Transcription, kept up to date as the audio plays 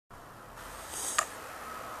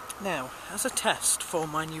Now, as a test for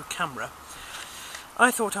my new camera,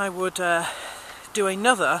 I thought I would do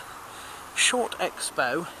another short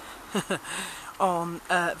expo on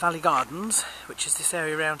Valley Gardens, which is this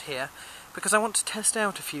area around here, because I want to test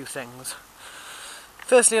out a few things.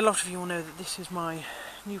 Firstly, a lot of you will know that this is my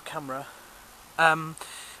new camera,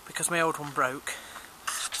 because my old one broke.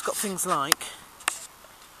 It's got things like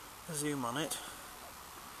a zoom on it.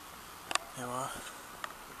 There we are.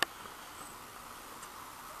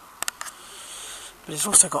 But it's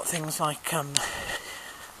also got things like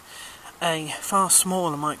a far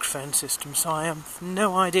smaller microphone system, so I have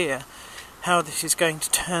no idea how this is going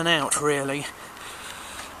to turn out, really.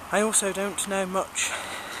 I also don't know much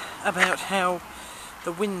about how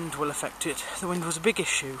the wind will affect it. The wind was a big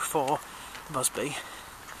issue for Busby.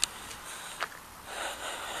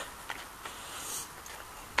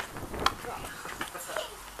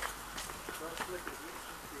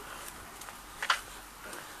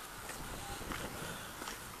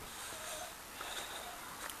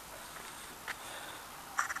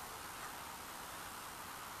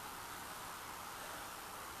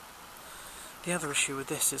 The other issue with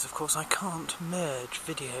this is, of course, I can't merge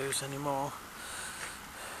videos anymore.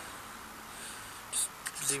 Just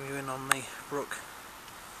zoom you in on the brook.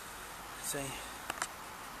 See? Down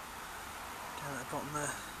at the bottom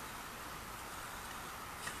there.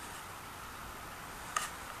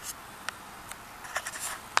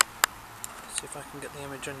 See if I can get the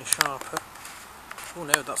image any sharper. Oh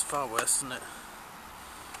no, that's far worse, isn't it?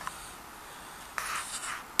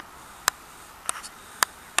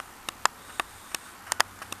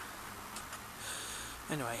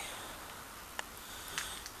 Anyway,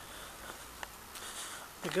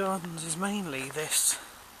 the gardens is mainly this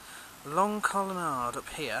long colonnade up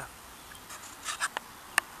here.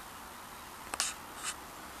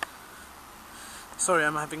 Sorry,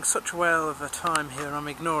 I'm having such a whale of a time here, I'm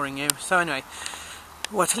ignoring you. So anyway,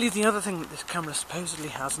 well, I'll tell you the other thing that this camera supposedly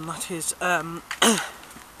has, and that is,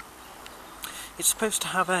 it's supposed to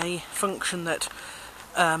have a function that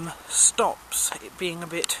stops it being a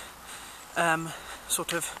bit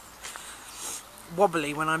sort of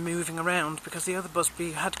wobbly when I'm moving around, because the other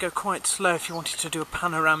Busby had to go quite slow if you wanted to do a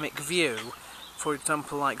panoramic view, for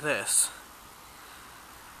example like this.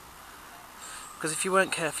 Because if you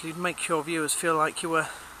weren't careful, you'd make your viewers feel like you were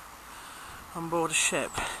on board a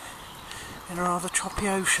ship in a rather choppy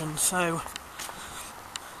ocean, so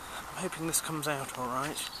I'm hoping this comes out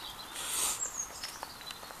alright.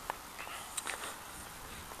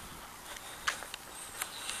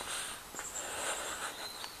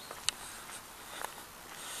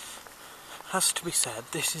 Has to be said,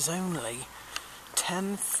 this is only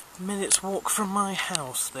 10 minutes walk from my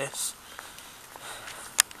house, this.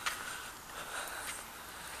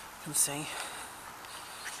 You can see.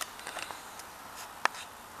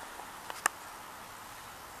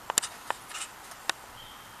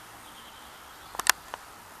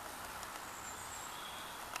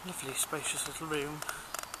 Lovely spacious little room.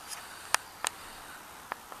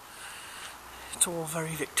 It's all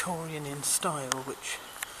very Victorian in style, which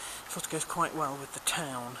sort of goes quite well with the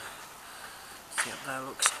town. See up there,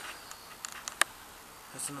 looks.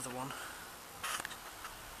 There's another one.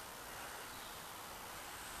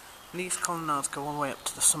 And these colonnades go all the way up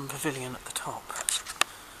to the Sun Pavillion at the top.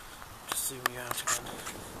 Just zoom you out again.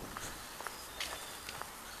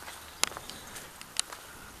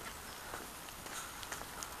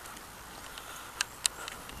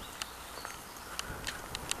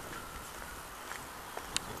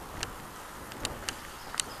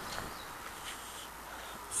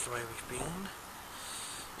 The way we've been.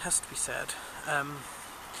 It has to be said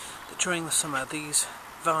that during the summer these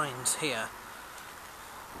vines here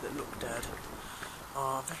that look dead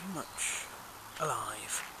are very much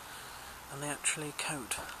alive, and they actually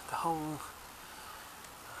coat the whole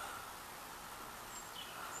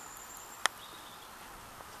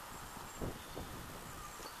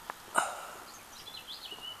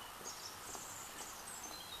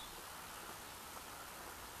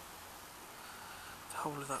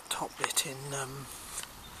of that top bit in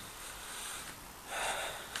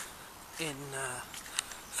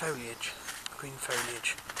foliage, green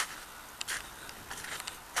foliage,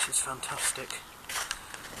 which is fantastic.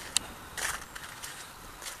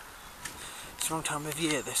 It's the wrong time of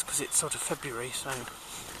year this, because it's sort of February, so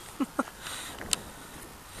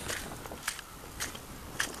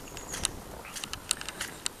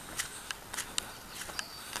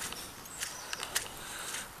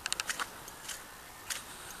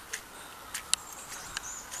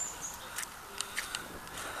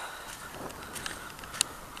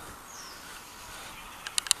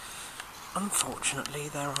unfortunately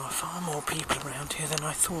there are far more people around here than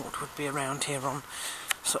I thought would be around here on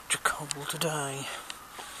such a cold day.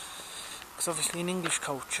 Because obviously in English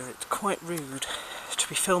culture it's quite rude to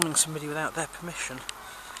be filming somebody without their permission.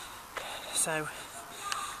 So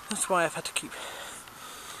that's why I've had to keep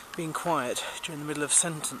being quiet during the middle of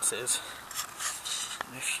sentences.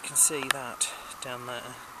 And if you can see that down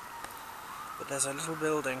there, but there's a little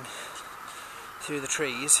building through the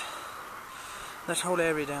trees. That whole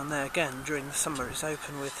area down there, again, during the summer is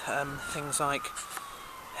open with things like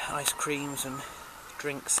ice creams and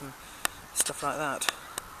drinks and stuff like that.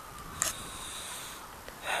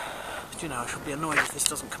 Do you know, I shall be annoyed if this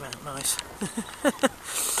doesn't come out nice.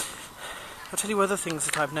 I'll tell you other things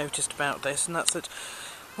that I've noticed about this, and that's that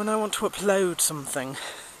when I want to upload something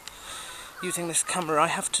using this camera, I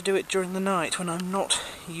have to do it during the night when I'm not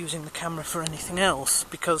using the camera for anything else,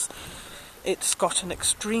 because it's got an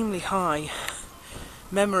extremely high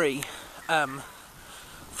memory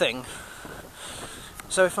thing.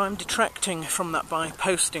 So if I'm detracting from that by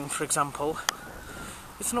posting, for example,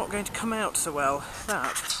 it's not going to come out so well.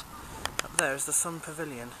 That up there is the Sun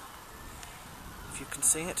Pavillion, if you can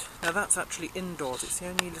see it. Now that's actually indoors, it's the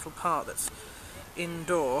only little part that's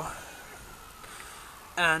indoor,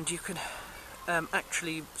 and you can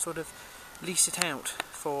actually sort of lease it out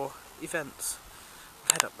for events.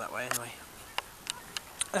 I'll head up that way anyway.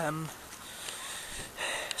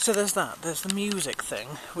 So there's that. There's the music thing,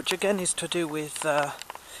 which again is to do with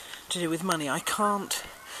money. I can't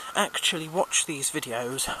actually watch these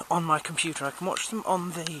videos on my computer. I can watch them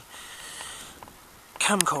on the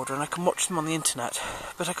camcorder and I can watch them on the internet,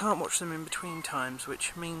 but I can't watch them in between times,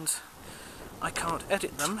 which means I can't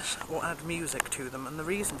edit them or add music to them. And the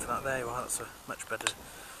reason for that, there you are, that's a much better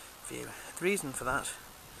view. The reason for that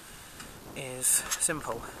is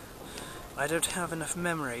simple. I don't have enough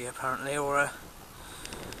memory, apparently, or a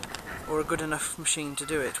good enough machine to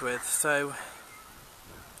do it with, so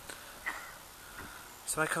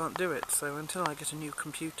I can't do it. So until I get a new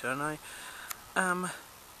computer, and I am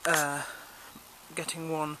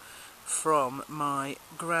getting one from my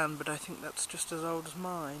gran, but I think that's just as old as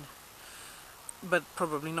mine, but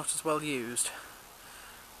probably not as well used.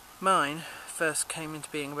 Mine first came into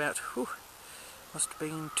being about, must have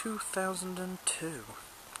been 2002,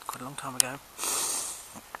 quite a long time ago.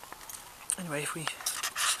 Anyway,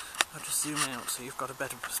 I'll just zoom out so you've got a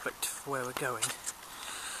better perspective of where we're going.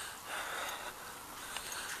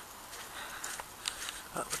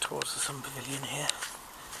 Up towards the Sun Pavillion here.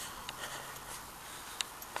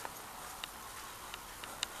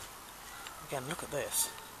 Again, look at this.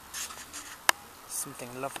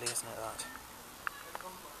 Something lovely, isn't it, that?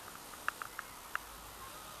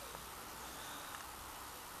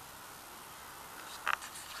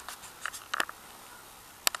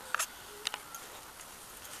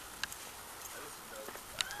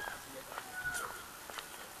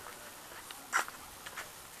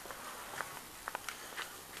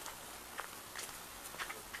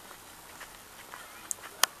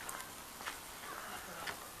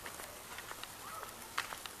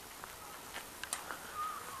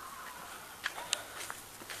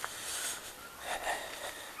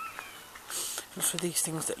 And for these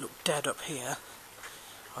things that look dead up here,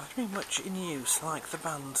 are very much in use, like the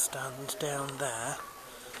bandstand down there,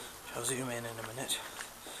 which I'll zoom in a minute.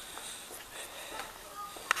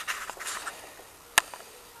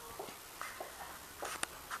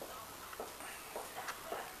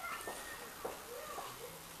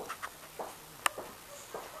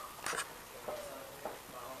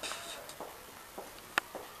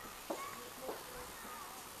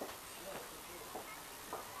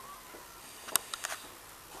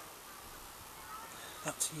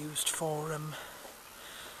 That's used for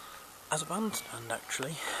as a bandstand,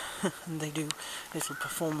 actually. And they do little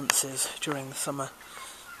performances during the summer.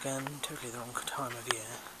 Again, totally the wrong time of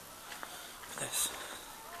year for this.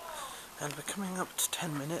 And we're coming up to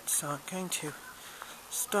 10 minutes, so I'm going to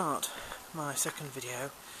start my second video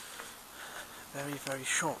very, very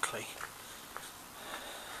shortly.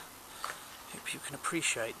 Hope you can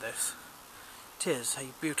appreciate this. It is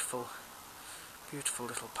a beautiful, beautiful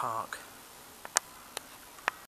little park.